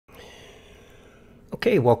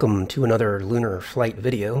Okay, welcome to another lunar flight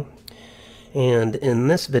video. And in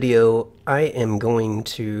this video, I am going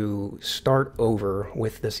to start over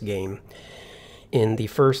with this game. In the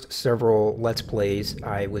first several Let's Plays,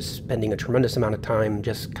 I was spending a tremendous amount of time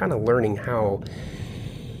just kind of learning how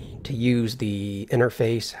to use the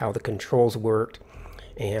interface, how the controls worked,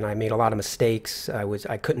 and I made a lot of mistakes.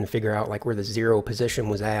 I couldn't figure out like where the zero position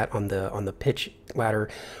was at on the pitch ladder.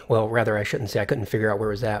 Well, rather I shouldn't say I couldn't figure out where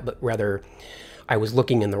it was at, but rather I was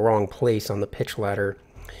looking in the wrong place on the pitch ladder.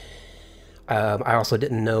 I also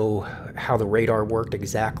didn't know how the radar worked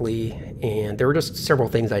exactly, and there were just several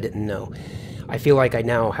things I didn't know. I feel like I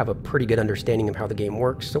now have a pretty good understanding of how the game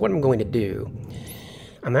works, so what I'm going to do,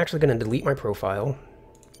 I'm actually going to delete my profile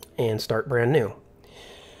and start brand new.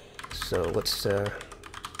 So let's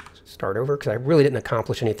start over, because I really didn't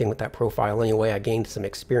accomplish anything with that profile anyway. I gained some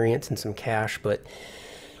experience and some cash, but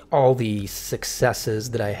all the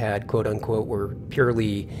successes that I had, quote unquote, were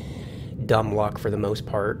purely dumb luck for the most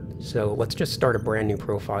part. So let's just start a brand new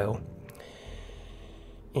profile.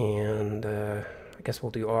 And I guess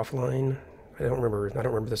we'll do offline. I don't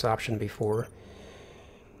remember this option before.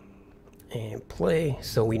 And play.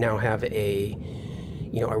 So we now have a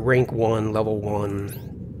rank 1, level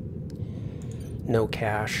 1, no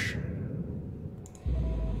cash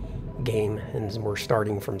game, and we're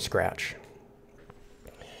starting from scratch.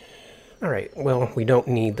 Alright, well, we don't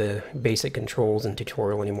need the basic controls and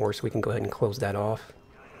tutorial anymore, so we can go ahead and close that off.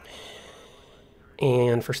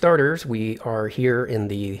 And for starters, we are here in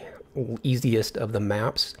the easiest of the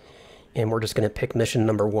maps, and we're just going to pick mission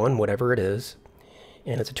number 1, whatever it is.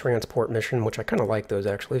 And it's a transport mission, which I kind of like those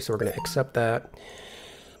actually, so we're going to accept that,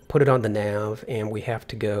 put it on the nav, and we have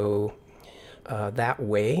to go that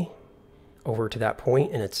way over to that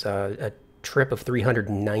point, and it's a trip of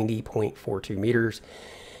 390.42 meters.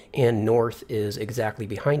 And north is exactly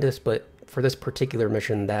behind us, but for this particular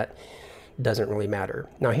mission, that doesn't really matter.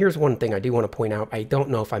 Now, here's one thing I do want to point out. I don't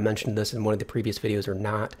know if I mentioned this in one of the previous videos or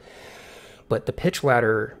not, but the pitch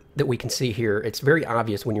ladder that we can see here, it's very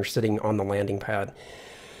obvious when you're sitting on the landing pad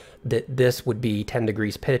that this would be 10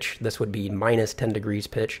 degrees pitch, this would be minus 10 degrees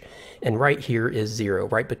pitch, and right here is 0,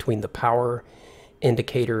 right between the power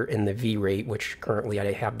indicator and the V rate, which currently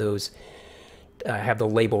I have those, I have the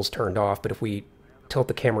labels turned off, but if we tilt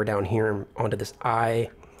the camera down here onto this eye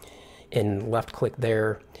and left click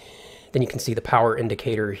there, then you can see the power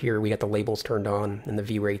indicator here. We got the labels turned on and the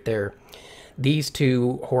V rate there. These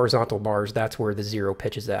two horizontal bars, that's where the 0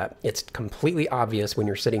 pitch is at. It's completely obvious when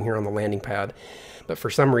you're sitting here on the landing pad, but for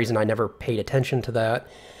some reason I never paid attention to that.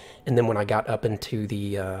 And then when I got up into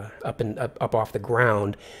the up off the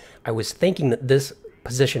ground, I was thinking that this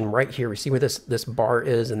position right here, we see where this bar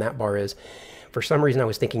is and that bar is. For some reason, I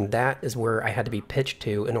was thinking that is where I had to be pitched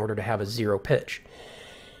to in order to have a 0 pitch.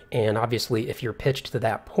 And obviously, if you're pitched to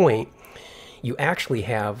that point, you actually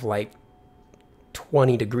have like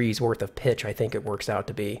 20 degrees worth of pitch, I think it works out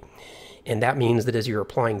to be. And that means that as you're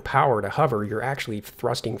applying power to hover, you're actually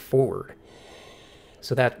thrusting forward.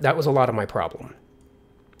 So that was a lot of my problem.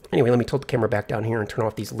 Anyway, let me tilt the camera back down here and turn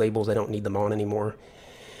off these labels. I don't need them on anymore.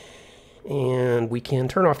 And we can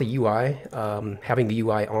turn off the UI. Having the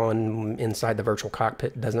UI on inside the virtual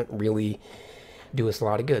cockpit doesn't really do us a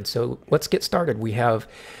lot of good. So let's get started. We have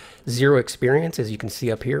 0 experience, as you can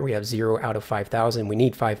see up here. We have 0 out of 5,000. We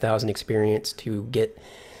need 5,000 experience to get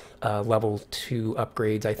level 2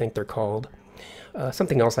 upgrades, I think they're called.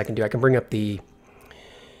 Something else I can do, I can bring up the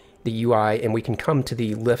UI and we can come to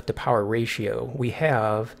the lift to power ratio. We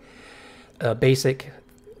have a basic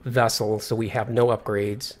vessel, so we have no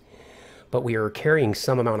upgrades, but we are carrying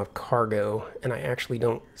some amount of cargo, and I actually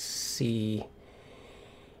don't see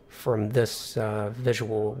from this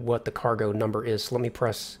visual what the cargo number is. So let me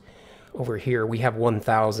press over here. We have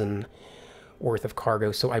 1,000 worth of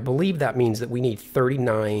cargo, so I believe that means that we need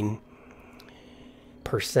 39%,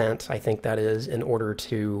 I think that is, in order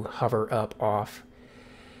to hover up off,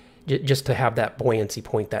 just to have that buoyancy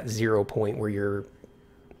point, that 0 point where you're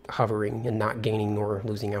hovering and not gaining nor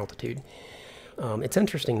losing altitude. It's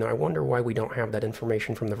interesting though. I wonder why we don't have that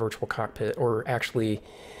information from the virtual cockpit, or actually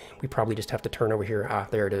we probably just have to turn over here. Ah,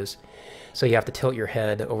 there it is. So you have to tilt your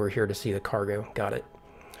head over here to see the cargo. Got it.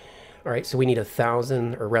 All right, so we need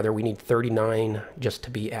 1,000, or rather we need 39 just to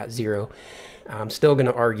be at 0. I'm still going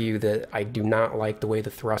to argue that I do not like the way the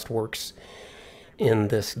thrust works in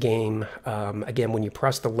this game. Again, when you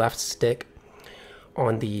press the left stick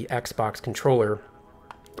on the Xbox controller,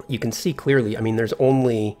 you can see clearly, I mean, there's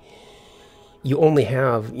only, you only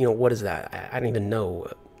have, what is that? I don't even know,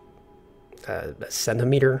 a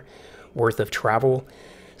centimeter worth of travel.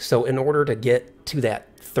 So in order to get to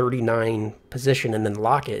that 39 position and then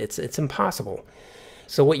lock it, it's impossible.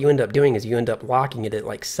 So what you end up doing is you end up locking it at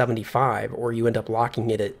like 75, or you end up locking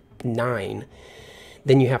it at 9.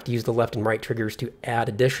 Then you have to use the left and right triggers to add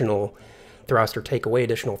additional thrust or take away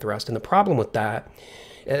additional thrust. And the problem with that,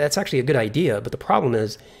 that's actually a good idea, but the problem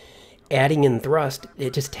is adding in thrust,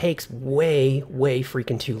 it just takes way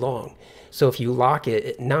freaking too long. So if you lock it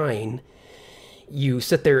at 9, you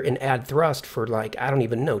sit there and add thrust for like, I don't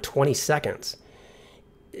even know, 20 seconds.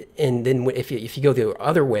 And then if you go the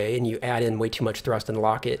other way and you add in way too much thrust and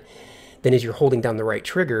lock it, then as you're holding down the right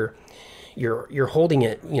trigger, you're holding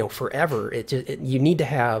it, forever. You need to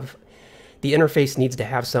have, the interface needs to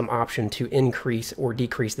have some option to increase or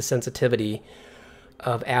decrease the sensitivity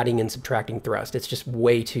of adding and subtracting thrust. It's just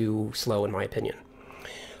way too slow in my opinion.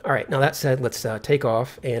 All right, now that said, let's take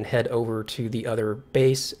off and head over to the other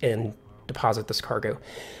base and deposit this cargo.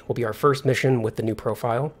 Will be our first mission with the new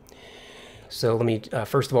profile. So let me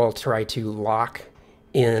first of all try to lock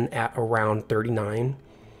in at around 39.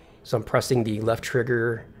 So I'm pressing the left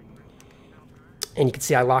trigger, and you can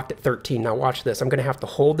see I locked at 13. Now watch this. I'm going to have to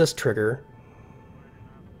hold this trigger.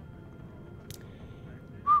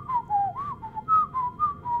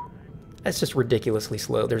 That's just ridiculously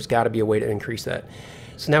slow. There's got to be a way to increase that.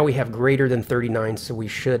 So now we have greater than 39, so we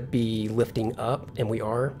should be lifting up, and we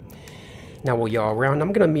are. Now we'll yaw around.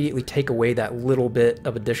 I'm going to immediately take away that little bit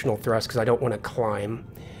of additional thrust because I don't want to climb.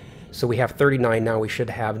 So we have 39 now. We should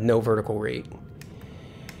have no vertical rate.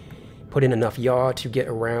 Put in enough yaw to get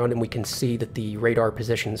around, and we can see that the radar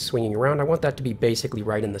position is swinging around. I want that to be basically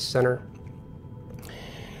right in the center.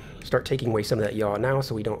 Start taking away some of that yaw now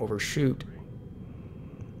so we don't overshoot.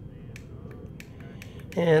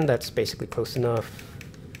 And that's basically close enough.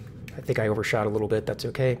 I think I overshot a little bit. That's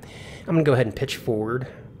okay. I'm going to go ahead and pitch forward.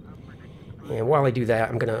 And while I do that,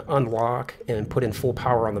 I'm going to unlock and put in full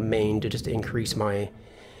power on the main to just increase my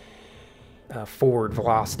forward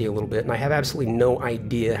velocity a little bit. And I have absolutely no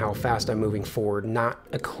idea how fast I'm moving forward, not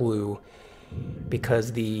a clue,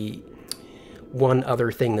 because the one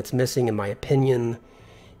other thing that's missing, in my opinion,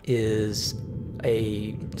 is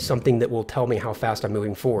something that will tell me how fast I'm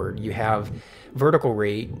moving forward. You have vertical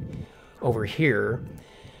rate over here,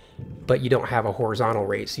 but you don't have a horizontal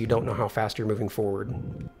rate, so you don't know how fast you're moving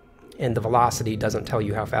forward. And the velocity doesn't tell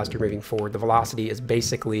you how fast you're moving forward. The velocity is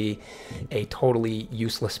basically a totally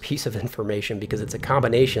useless piece of information because it's a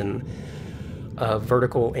combination of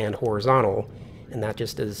vertical and horizontal, and that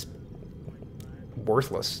just is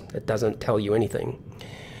worthless. It doesn't tell you anything.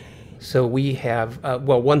 So we have,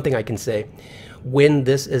 well, one thing I can say, when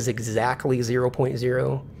this is exactly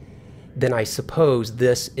 0.0, then I suppose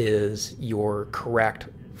this is your correct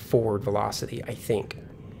forward velocity, I think.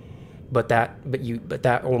 But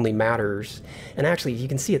that only matters, and actually you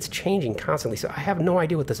can see it's changing constantly, so I have no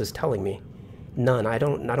idea what this is telling me. None. I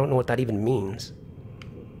don't know what that even means.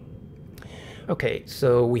 Okay,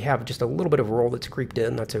 so we have just a little bit of roll that's creeped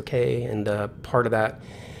in. That's okay, and part of that,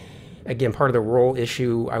 again, part of the roll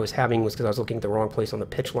issue I was having was because I was looking at the wrong place on the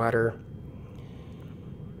pitch ladder.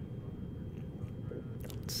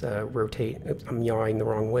 Let's rotate. Oops, I'm yawing the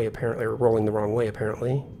wrong way apparently, or rolling the wrong way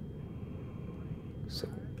apparently. So.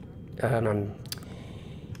 And I'm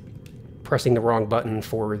pressing the wrong button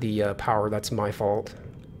for the power. That's my fault.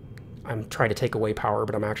 I'm trying to take away power,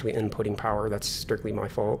 but I'm actually inputting power. That's strictly my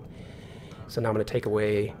fault. So now I'm going to take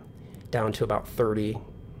away down to about 30.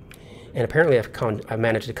 And apparently I've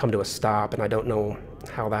managed to come to a stop, and I don't know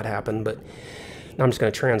how that happened, but now I'm just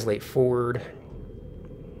going to translate forward.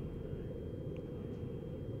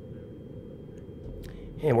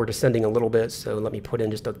 And we're descending a little bit, so let me put in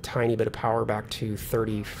just a tiny bit of power back to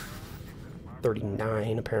 39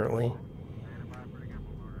 apparently.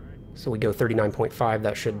 So we go 39.5.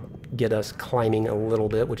 That should get us climbing a little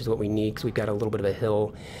bit, which is what we need because we've got a little bit of a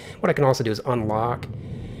hill. What I can also do is unlock,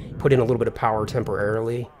 put in a little bit of power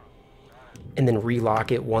temporarily, and then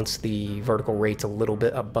relock it once the vertical rate's a little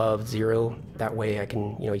bit above 0. That way I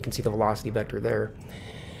can, you can see the velocity vector there.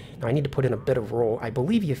 Now I need to put in a bit of roll. I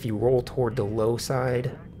believe if you roll toward the low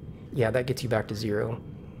side, yeah, that gets you back to 0.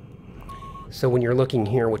 So when you're looking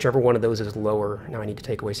here, whichever one of those is lower, now I need to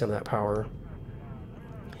take away some of that power.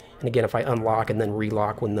 And again, if I unlock and then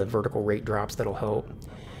relock when the vertical rate drops, that'll help.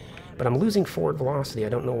 But I'm losing forward velocity. I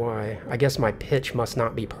don't know why. I guess my pitch must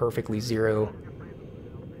not be perfectly 0.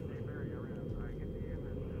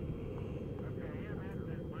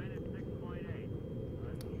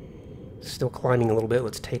 Still climbing a little bit.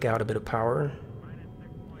 Let's take out a bit of power.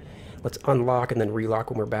 Let's unlock and then relock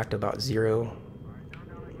when we're back to about 0.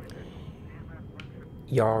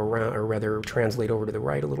 Yaw around, or rather translate over to the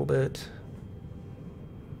right a little bit.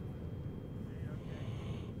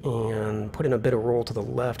 And put in a bit of roll to the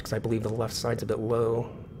left because I believe the left side's a bit low,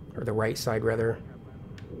 or the right side rather.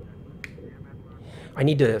 I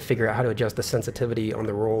need to figure out how to adjust the sensitivity on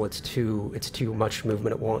the roll. It's too much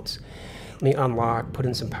movement at once. Let me unlock, put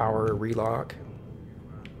in some power, relock.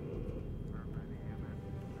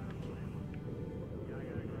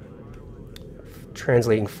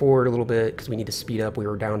 Translating forward a little bit because we need to speed up. We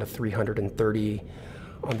were down to 330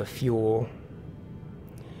 on the fuel,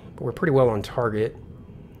 but we're pretty well on target.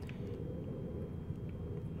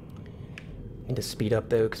 Need to speed up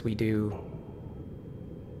though because we do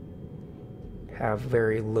have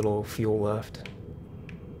very little fuel left.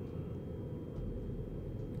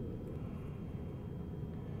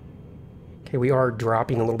 Okay, we are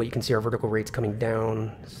dropping a little bit. You can see our vertical rate's coming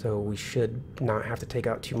down, so we should not have to take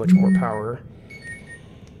out too much more power.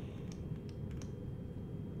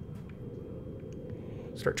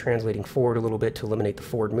 Start translating forward a little bit to eliminate the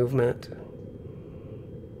forward movement.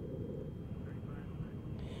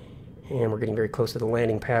 And we're getting very close to the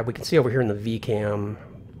landing pad. We can see over here in the V-cam,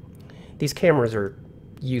 these cameras are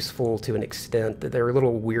useful to an extent. They're a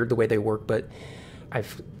little weird the way they work, but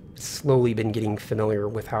I've slowly been getting familiar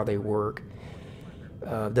with how they work.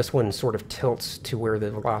 This one sort of tilts to where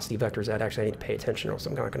the velocity vector is at. Actually, I need to pay attention or else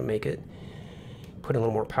I'm not going to make it. Put in a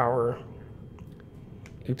little more power.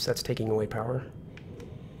 Oops, that's taking away power.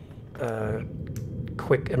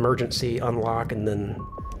 Quick emergency unlock, and then...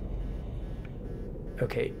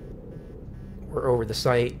 Okay. We're over the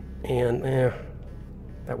site, and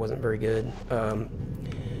that wasn't very good. I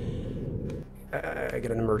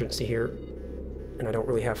got an emergency here, and I don't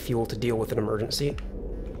really have fuel to deal with an emergency.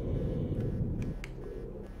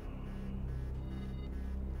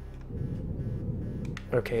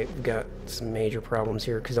 Okay, we've got some major problems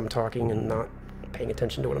here because I'm talking and not paying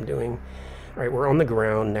attention to what I'm doing. All right, we're on the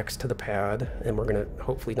ground next to the pad, and we're going to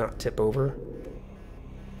hopefully not tip over.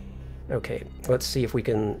 Okay, let's see if we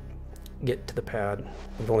can get to the pad.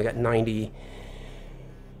 We've only got 90,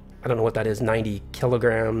 I don't know what that is, 90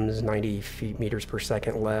 kilograms, 90 meters per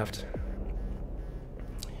second left.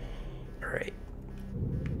 All right,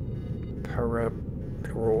 power up,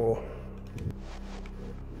 roll.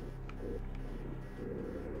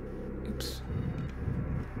 Oops.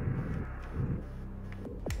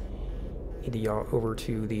 Need to yaw over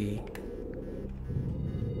to the,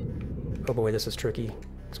 oh boy, this is tricky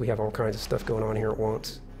because we have all kinds of stuff going on here at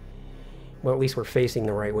once. Well, at least we're facing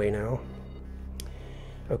the right way now.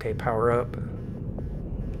 Okay, power up.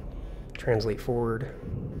 Translate forward.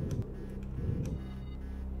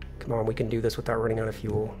 Come on, we can do this without running out of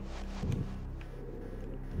fuel.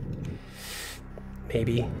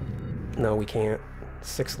 Maybe. No, we can't.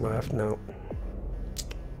 6 left. No.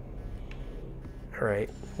 Alright,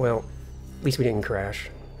 well, at least we didn't crash.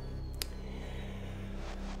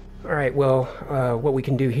 Alright, well, what we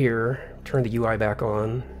can do here, turn the UI back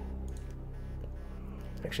on.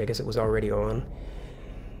 Actually, I guess it was already on.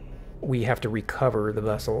 We have to recover the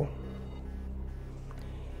vessel.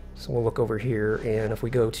 So we'll look over here, and if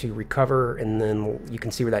we go to recover, and then you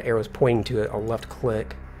can see where that arrow is pointing to it, I'll left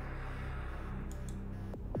click.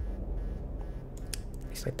 At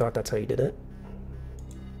least I thought that's how you did it.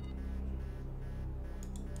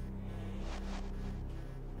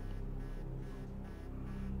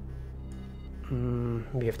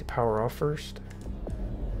 We have to power off first.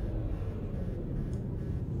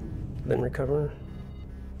 Then recover.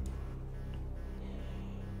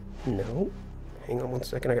 No. Hang on one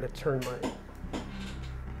second, I gotta turn my...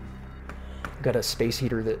 I've got a space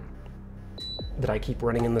heater that I keep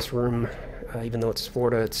running in this room. Even though it's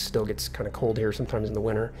Florida, it still gets kind of cold here sometimes in the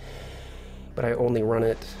winter. But I only run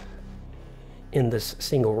it in this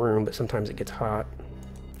single room, but sometimes it gets hot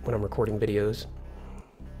when I'm recording videos.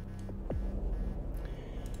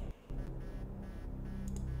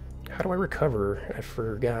 How do I recover? I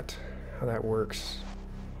forgot how that works.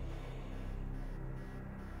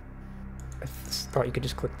 I thought you could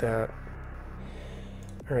just click that.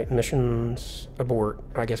 Alright, missions abort.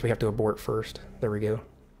 I guess we have to abort first. There we go.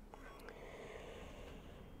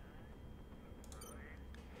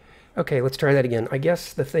 Okay, let's try that again. I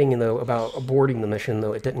guess the thing, though, about aborting the mission,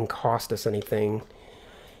 though, it didn't cost us anything.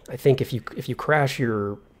 I think if you crash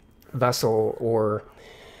your vessel, or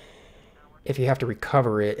if you have to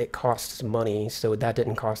recover it, it costs money, so that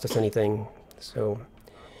didn't cost us anything. So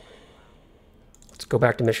let's go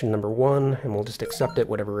back to mission number 1, and we'll just accept it,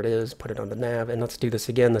 whatever it is, put it on the nav, and let's do this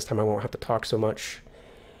again. This time I won't have to talk so much,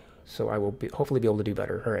 so I will hopefully be able to do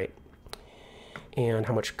better. All right. And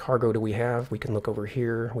how much cargo do we have? We can look over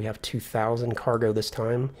here. We have 2,000 cargo this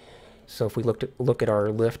time. So if we look at our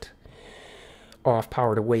lift off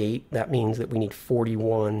power to weight, that means that we need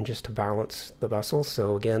 41 just to balance the vessel.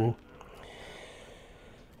 So again,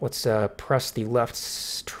 let's press the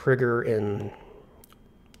left trigger and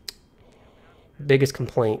biggest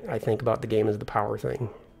complaint I think about the game is the power thing.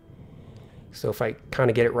 So if I kind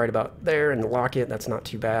of get it right about there and lock it, that's not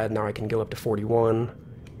too bad. Now I can go up to 41.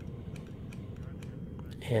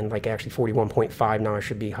 And like actually 41.5, now I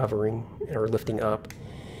should be hovering or lifting up.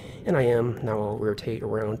 And I am. Now I'll rotate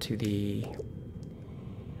around to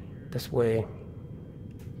this way.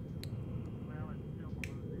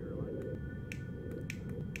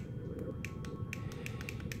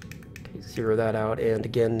 Okay, zero that out. And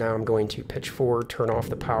again, now I'm going to pitch forward, turn off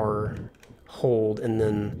the power, hold, and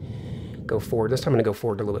then go forward. This time I'm going to go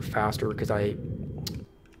forward a little bit faster because I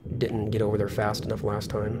didn't get over there fast enough last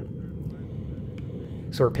time.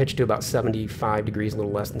 So we're pitched to about 75 degrees, a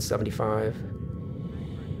little less than 75.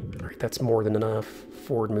 All right, that's more than enough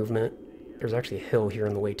forward movement. There's actually a hill here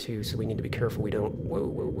in the way too, so we need to be careful we don't... Whoa,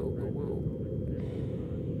 whoa, whoa, whoa, whoa.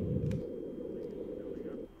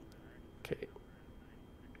 Okay.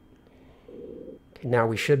 Okay, now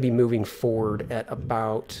we should be moving forward at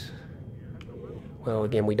about... Well,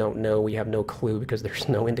 again, we don't know. We have no clue because there's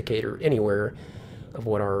no indicator anywhere of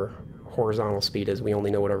what our horizontal speed is. We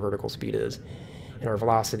only know what our vertical speed is. And our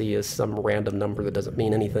velocity is some random number that doesn't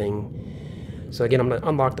mean anything. So again, I'm going to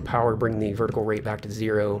unlock the power, bring the vertical rate back to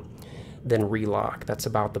 0, then relock. That's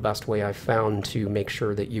about the best way I've found to make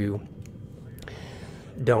sure that you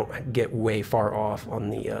don't get way far off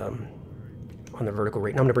on the vertical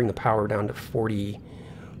rate. Now I'm going to bring the power down to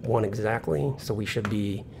 41 exactly, so we should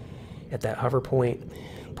be at that hover point.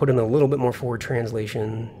 Put in a little bit more forward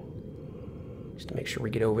translation just to make sure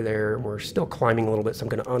we get over there. We're still climbing a little bit, so I'm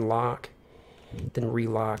going to unlock, then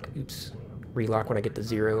relock. Oops, relock when I get to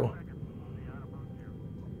 0.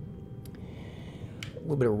 A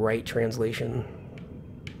little bit of right translation,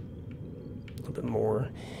 a little bit more,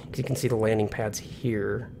 because you can see the landing pads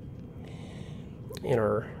here, and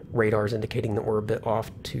our radar is indicating that we're a bit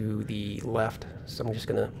off to the left. So I'm just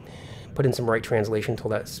going to put in some right translation until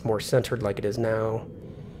that's more centered like it is now,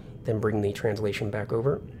 then bring the translation back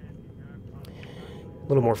over. A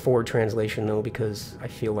little more forward translation though, because I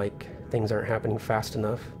feel like things aren't happening fast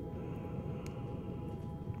enough.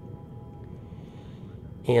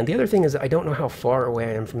 And the other thing is I don't know how far away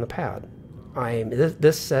I am from the pad.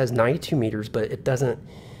 This says 92 meters, but it doesn't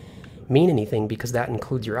mean anything because that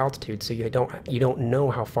includes your altitude, so you don't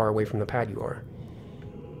know how far away from the pad you are.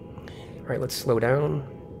 All right, let's slow down.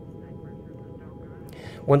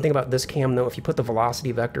 One thing about this cam though, if you put the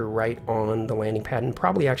velocity vector right on the landing pad, and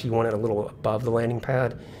probably actually want it a little above the landing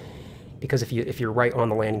pad, because if you're right on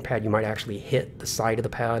the landing pad, you might actually hit the side of the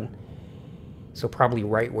pad. So probably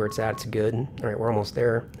right where it's at, it's good. All right, we're almost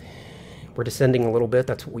there. We're descending a little bit,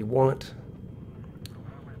 that's what we want.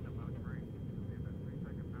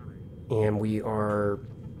 And we are,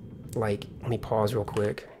 like, let me pause real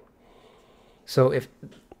quick. So if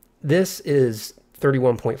this is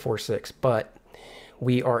 31.46, but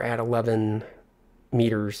we are at 11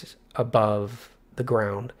 meters above the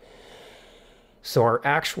ground. So our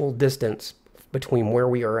actual distance between where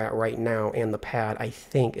we are at right now and the pad, I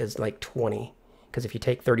think, is like 20. Because if you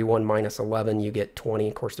take 31 minus 11, you get 20.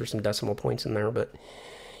 Of course, there's some decimal points in there, but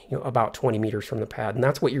you know, about 20 meters from the pad. And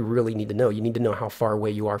that's what you really need to know. You need to know how far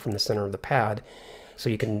away you are from the center of the pad so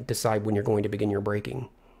you can decide when you're going to begin your braking.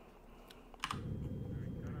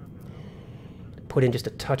 Put in just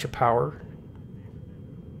a touch of power.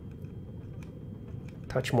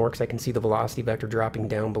 Touch more because I can see the velocity vector dropping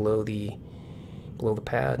down below the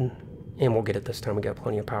pad. And we'll get it this time. We got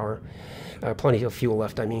plenty of power. Plenty of fuel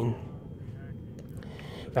left, I mean.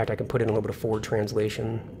 In fact, I can put in a little bit of forward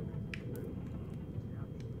translation.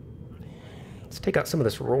 Let's take out some of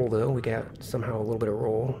this roll, though. We got somehow a little bit of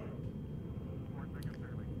roll.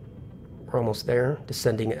 We're almost there.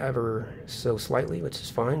 Descending ever so slightly, which is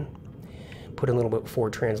fine. Put in a little bit of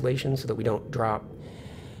forward translation so that we don't drop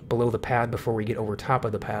below the pad before we get over top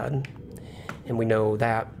of the pad. And we know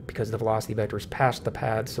that because the velocity vector is past the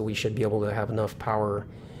pad, so we should be able to have enough power,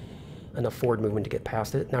 enough forward movement to get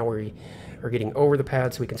past it. Now we are getting over the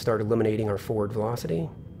pad so we can start eliminating our forward velocity.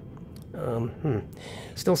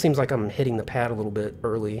 Still seems like I'm hitting the pad a little bit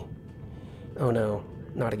early. Oh no,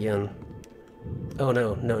 not again. Oh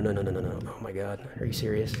no, no, no, no, no, no, no. Oh my god, are you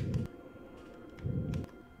serious?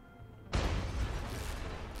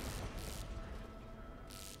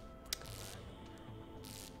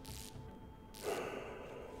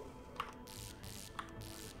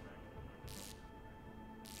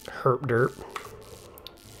 Herp derp.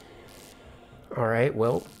 Alright,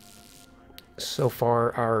 well, so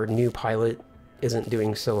far our new pilot isn't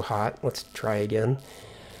doing so hot. Let's try again.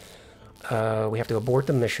 We have to abort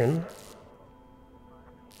the mission.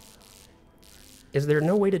 Is there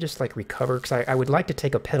no way to just like recover? Because I would like to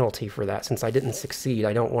take a penalty for that since I didn't succeed.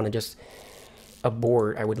 I don't want to just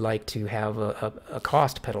abort, I would like to have a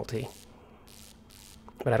cost penalty.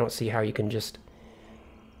 But I don't see how you can just...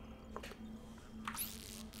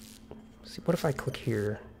 See, what if I click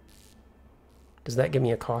here? Does that give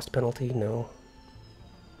me a cost penalty? No.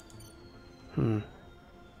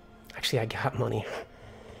 Actually, I got money.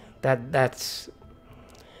 That's...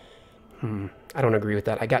 I don't agree with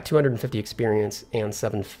that. I got 250 experience and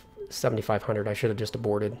 7,500. I should have just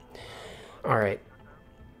aborted. Alright.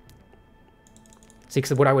 See,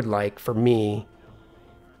 because what I would like, for me,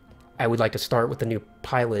 I would like to start with the new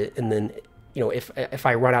pilot, and then, you know, if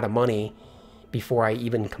I run out of money before I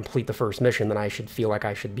even complete the first mission, then I should feel like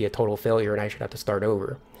I should be a total failure and I should have to start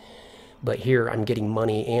over. But here, I'm getting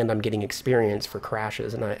money and I'm getting experience for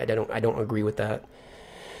crashes, and I don't agree with that.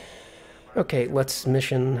 Okay, let's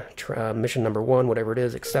mission number 1, whatever it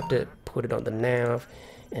is, accept it, put it on the nav,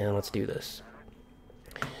 and let's do this.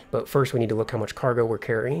 But first, we need to look how much cargo we're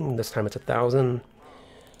carrying. This time it's 1,000,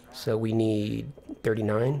 so we need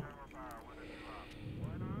 39.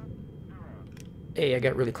 Hey, I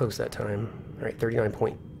got really close that time. All right, 39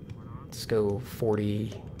 point. Let's go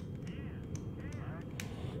 40.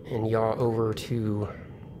 And yaw over to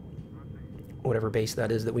whatever base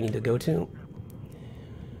that is that we need to go to.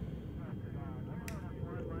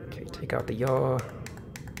 Okay, take out the yaw.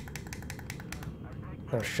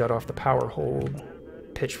 Now shut off the power hold,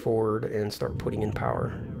 pitch forward, and start putting in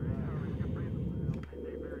power.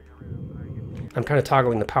 I'm kind of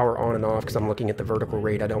toggling the power on and off because I'm looking at the vertical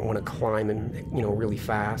rate. I don't want to climb and, you know, really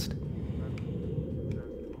fast.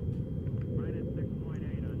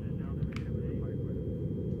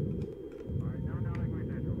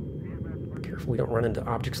 Careful we don't run into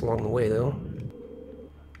objects along the way, though.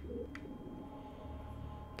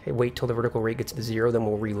 Okay, wait till the vertical rate gets to 0, then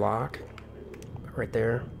we'll relock. Right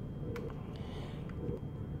there.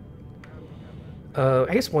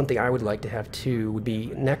 I guess one thing I would like to have too would be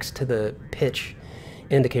next to the pitch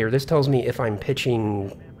indicator. This tells me if I'm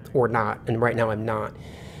pitching or not, and right now I'm not.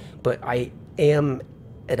 But I am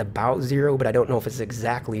at about 0, but I don't know if it's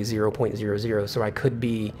exactly 0.00, so I could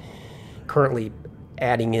be currently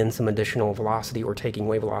adding in some additional velocity or taking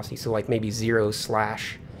away velocity. So like maybe 0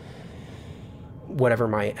 slash whatever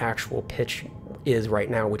my actual pitch is right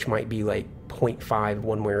now, which might be like 0.5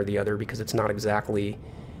 one way or the other, because it's not exactly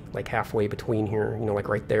like halfway between here. You know, like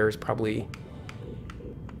right there is probably,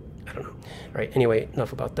 I don't know. All right, anyway,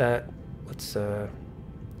 enough about that. Let's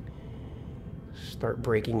start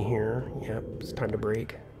braking here. Yep, it's time to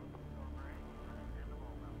brake.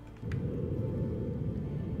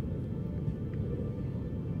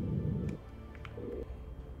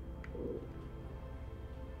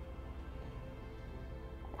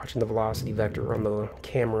 Watching the velocity vector on the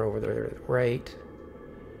camera over there to the right.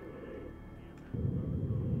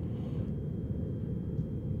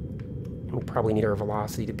 We probably need our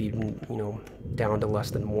velocity to be, you know, down to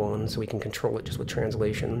less than 1 so we can control it just with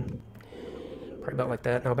translation. Probably about like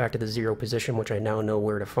that. Now back to the 0 position, which I now know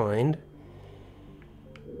where to find.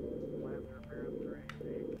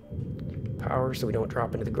 Power so we don't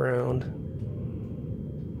drop into the ground.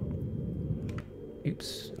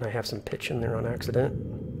 Oops, and I have some pitch in there on accident.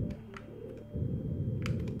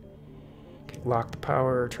 Lock the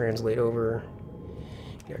power, translate over.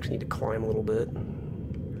 You actually need to climb a little bit.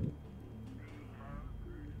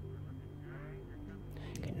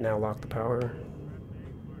 Okay, now lock the power.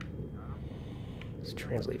 Let's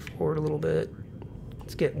translate forward a little bit.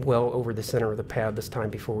 Let's get well over the center of the pad this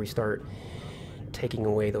time before we start taking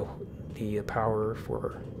away the power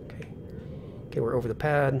for... Okay, we're over the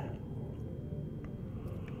pad.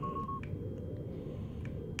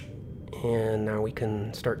 And now we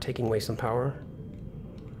can start taking away some power.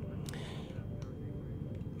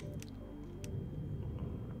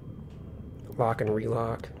 Lock and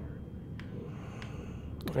relock.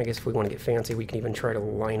 I guess if we want to get fancy, we can even try to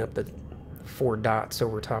line up the 4 dots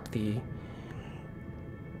over top the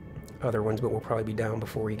other ones, but we'll probably be down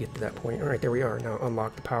before we get to that point. All right, there we are. Now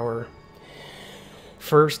unlock the power.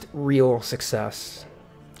 First real success.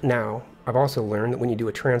 Now, I've also learned that when you do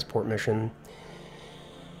a transport mission,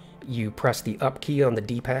 you press the up key on the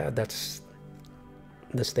D-pad. That's,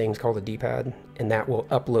 this thing's called a D-pad, and that will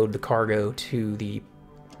upload the cargo to the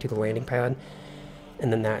landing pad.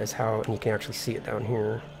 And then that is how, and you can actually see it down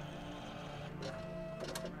here.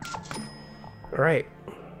 All right,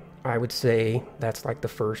 I would say that's like the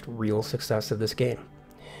first real success of this game.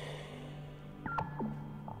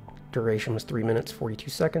 Duration was 3 minutes,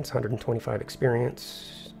 42 seconds, 125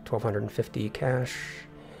 experience, 1,250 cash.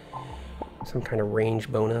 Some kind of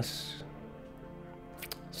range bonus,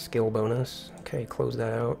 skill bonus. Okay, close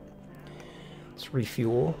that out. Let's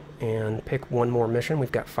refuel and pick one more mission.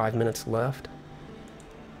 We've got 5 minutes left.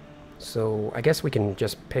 So I guess we can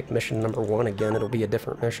just pick mission number 1 again. It'll be a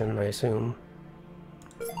different mission, I assume.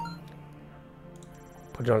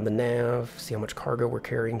 Put it on the nav, see how much cargo we're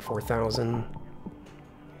carrying, 4,000.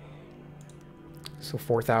 So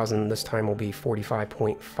 4,000 this time will be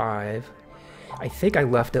 45.5. I think I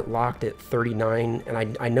left it locked at 39,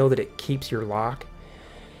 and I know that it keeps your lock.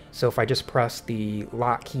 So if I just press the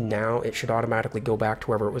lock key now, it should automatically go back to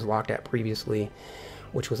wherever it was locked at previously,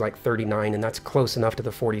 which was like 39, and that's close enough to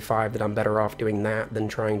the 45 that I'm better off doing that than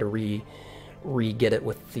trying to re-get it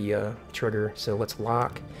with the trigger. So let's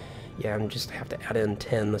lock. Yeah, I'm just have to add in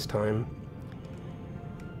 10 this time.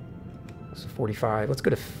 So 45. Let's go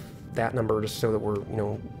to that number just so that we're, you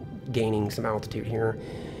know, gaining some altitude here.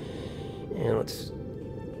 And let's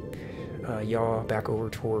yaw back over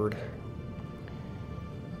toward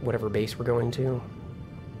whatever base we're going to.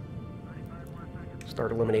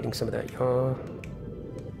 Start eliminating some of that yaw.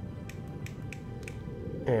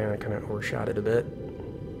 And I kind of overshot it a bit.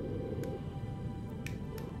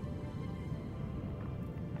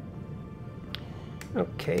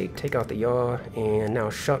 Okay, take out the yaw, and now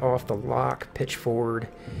shut off the lock, pitch forward,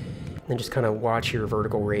 and then just kind of watch your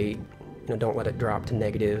vertical rate. You know, don't let it drop to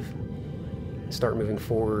negative. Start moving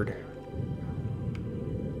forward.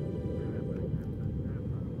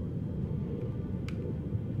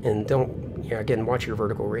 And don't, yeah, again, watch your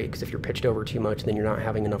vertical rate, because if you're pitched over too much, then you're not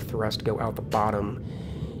having enough thrust to go out the bottom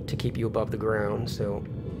to keep you above the ground. So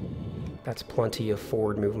that's plenty of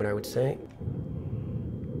forward movement, I would say.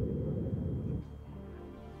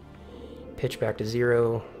 Pitch back to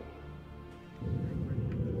 0.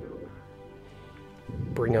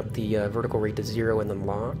 Bring up the vertical rate to 0 and then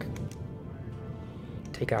lock.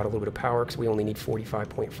 Take out a little bit of power because we only need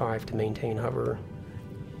 45.5 to maintain hover.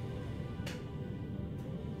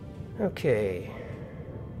 Okay.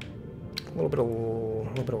 A little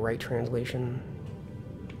bit of right translation.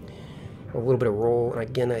 A little bit of roll. And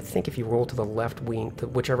again, I think if you roll to the left wing,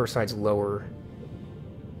 whichever side's lower,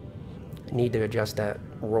 need to adjust that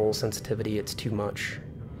roll sensitivity. It's too much.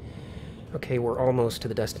 Okay, we're almost to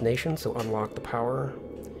the destination, so unlock the power.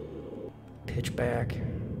 Pitch back.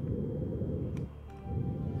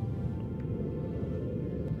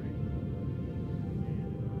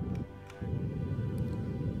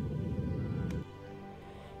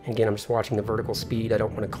 And again, I'm just watching the vertical speed. I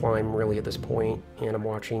don't want to climb really at this point, and I'm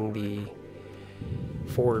watching the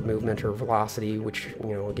forward movement or velocity, which,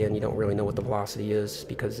 you know, again, you don't really know what the velocity is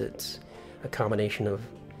because it's a combination of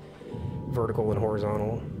vertical and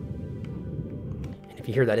horizontal. And if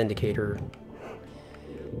you hear that indicator,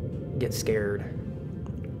 get scared.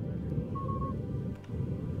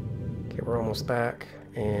 Okay, we're almost back.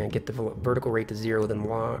 And get the vertical rate to 0, then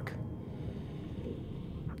lock.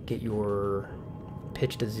 Get your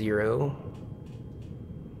pitch to 0.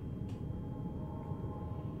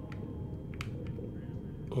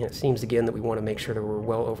 And it seems again that we want to make sure that we're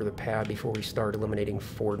well over the pad before we start eliminating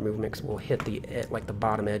forward movement, because we'll hit the like the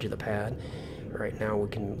bottom edge of the pad. Right now we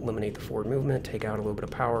can eliminate the forward movement, take out a little bit of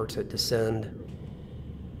power to descend,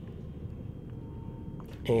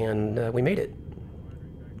 and we made it.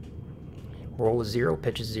 Roll is 0,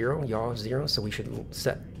 pitch is 0, yaw is 0, so we should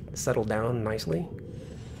settle down nicely.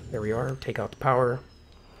 There we are. Take out the power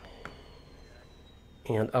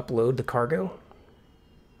and upload the cargo.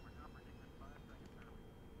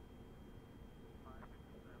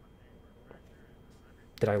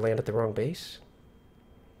 Did I land at the wrong base?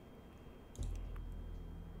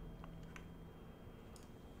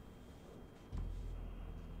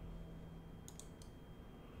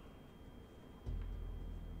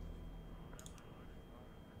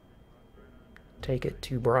 Take it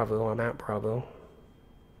to Bravo. I'm at Bravo.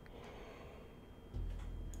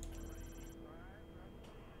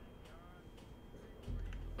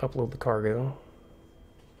 Upload the cargo.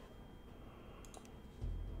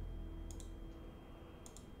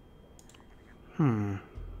 Am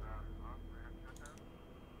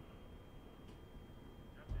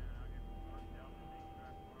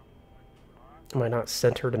I not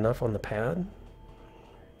centered enough on the pad?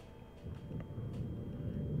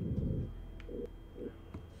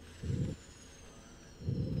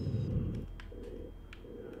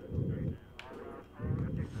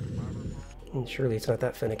 And surely it's not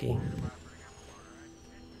that finicky.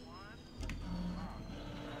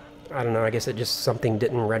 I don't know, I guess it just something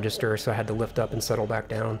didn't register, so I had to lift up and settle back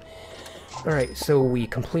down. Alright, so we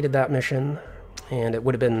completed that mission, and it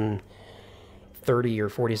would have been 30 or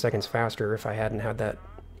 40 seconds faster if I hadn't had that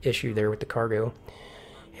issue there with the cargo.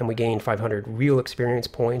 And we gained 500 real experience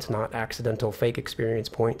points, not accidental fake experience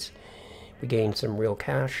points. We gained some real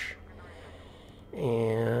cash.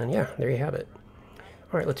 And yeah, there you have it.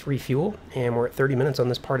 All right, let's refuel, and we're at 30 minutes on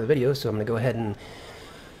this part of the video, so I'm going to go ahead and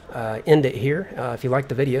end it here. If you liked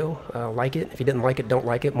the video, like it. If you didn't like it, don't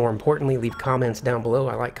like it. More importantly, leave comments down below.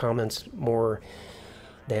 I like comments more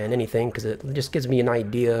than anything because it just gives me an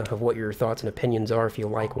idea of what your thoughts and opinions are, if you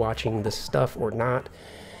like watching this stuff or not.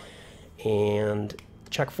 And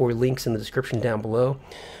check for links in the description down below.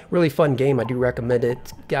 Really fun game. I do recommend it.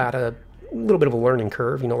 It's got a little bit of a learning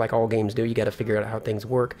curve, you know, like all games do. You got to figure out how things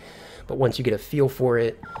work. But once you get a feel for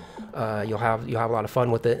it, you'll have a lot of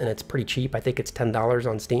fun with it, and it's pretty cheap. I think it's $10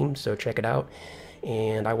 on Steam, so check it out.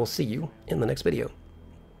 And I will see you in the next video.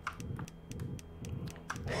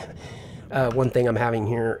 One thing I'm having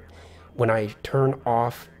here, when I turn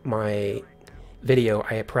off my video,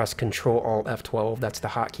 I press Control-Alt-F12. That's the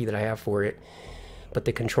hotkey that I have for it. But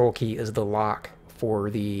the control key is the lock for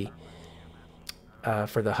the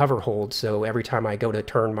hover hold. So every time I go to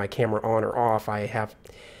turn my camera on or off, I have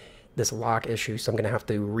this lock issue. So I'm gonna have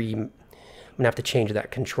to change that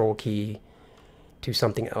control key to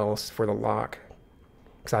something else for the lock,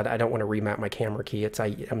 because I don't want to remap my camera key.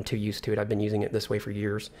 I'm too used to it. I've been using it this way for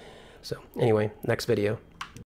years. So anyway, next video.